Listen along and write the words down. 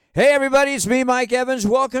Hey, everybody, it's me, Mike Evans.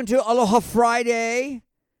 Welcome to Aloha Friday.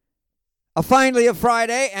 Finally a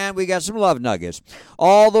Friday, and we got some love nuggets.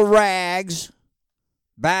 All the rags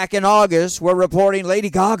back in August were reporting Lady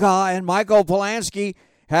Gaga and Michael Polanski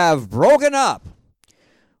have broken up.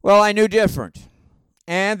 Well, I knew different.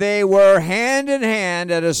 And they were hand in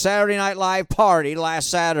hand at a Saturday Night Live party last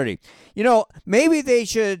Saturday. You know, maybe they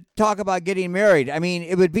should talk about getting married. I mean,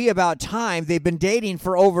 it would be about time. They've been dating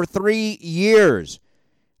for over 3 years.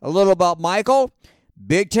 A little about Michael,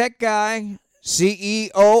 big tech guy, CEO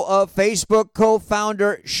of Facebook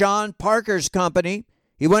co-founder Sean Parker's company.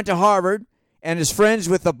 He went to Harvard and is friends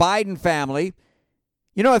with the Biden family.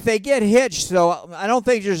 You know, if they get hitched, though, I don't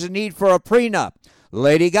think there's a need for a prenup.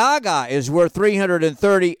 Lady Gaga is worth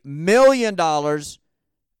 $330 million.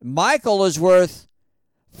 Michael is worth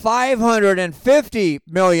 $550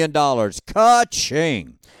 million.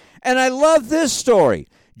 Ka-ching. And I love this story.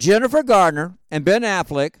 Jennifer Garner and Ben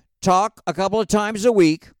Affleck talk a couple of times a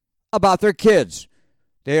week about their kids.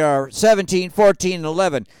 They are 17, 14, and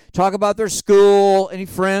 11. Talk about their school, any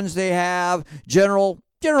friends they have, general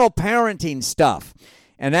parenting stuff.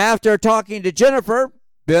 And after talking to Jennifer,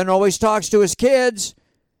 Ben always talks to his kids.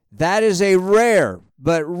 That is a rare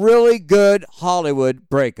but really good Hollywood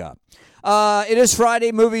breakup. It is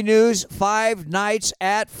Friday movie news. Five Nights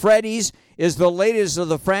at Freddy's is the latest of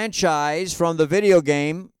the franchise from the video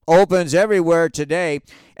game. Opens everywhere today.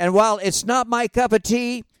 And while it's not my cup of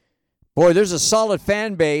tea, boy, there's a solid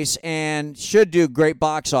fan base and should do great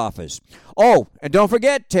box office. Oh, and don't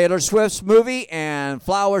forget Taylor Swift's movie and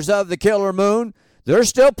Flowers of the Killer Moon. They're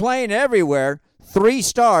still playing everywhere. 3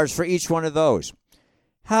 stars for each one of those.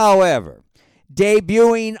 However,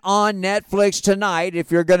 debuting on Netflix tonight,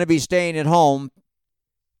 if you're going to be staying at home,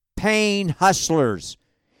 Paying Hustlers.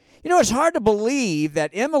 You know, it's hard to believe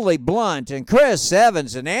that Emily Blunt and Chris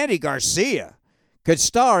Evans and Andy Garcia could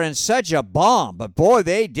star in such a bomb, but boy,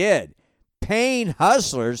 they did. Paying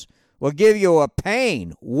Hustlers will give you a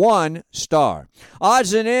paying 1 star.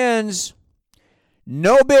 Odds and ends,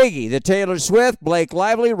 no biggie. The Taylor Swift, Blake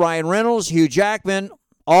Lively, Ryan Reynolds, Hugh Jackman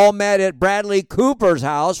all met at Bradley Cooper's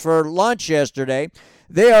house for lunch yesterday.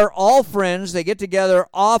 They are all friends. They get together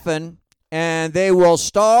often. And they will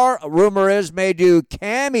star, rumor is, may do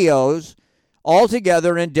cameos all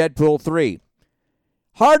together in Deadpool 3.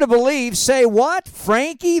 Hard to believe. Say what?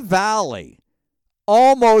 Frankie Valli,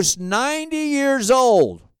 almost 90 years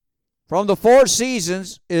old, from the Four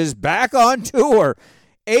Seasons, is back on tour.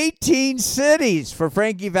 18 cities for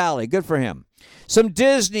Frankie Valli. Good for him. Some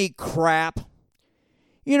Disney crap.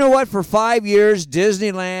 You know what? For 5 years,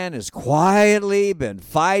 Disneyland has quietly been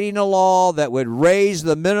fighting a law that would raise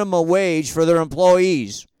the minimum wage for their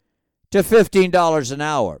employees to $15 an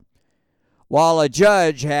hour, while a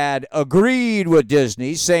judge had agreed with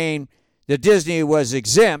Disney, saying that Disney was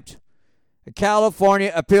exempt. The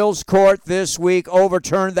California Appeals Court this week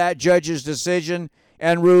overturned that judge's decision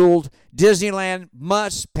and ruled Disneyland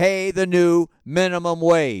must pay the new minimum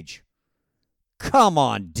wage. Come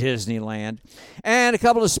on, Disneyland. And a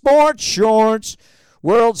couple of sports shorts.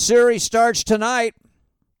 World Series starts tonight.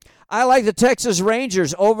 I like the Texas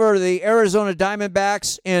Rangers over the Arizona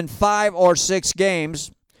Diamondbacks in 5 or 6 games.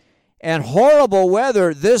 And horrible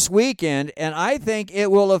weather this weekend, and I think it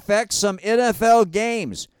will affect some NFL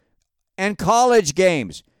games and college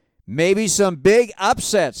games. Maybe some big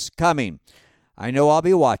upsets coming. I know I'll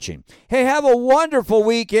be watching. Hey, have a wonderful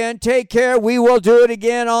weekend. Take care. We will do it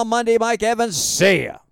again on Monday. Mike Evans, see ya.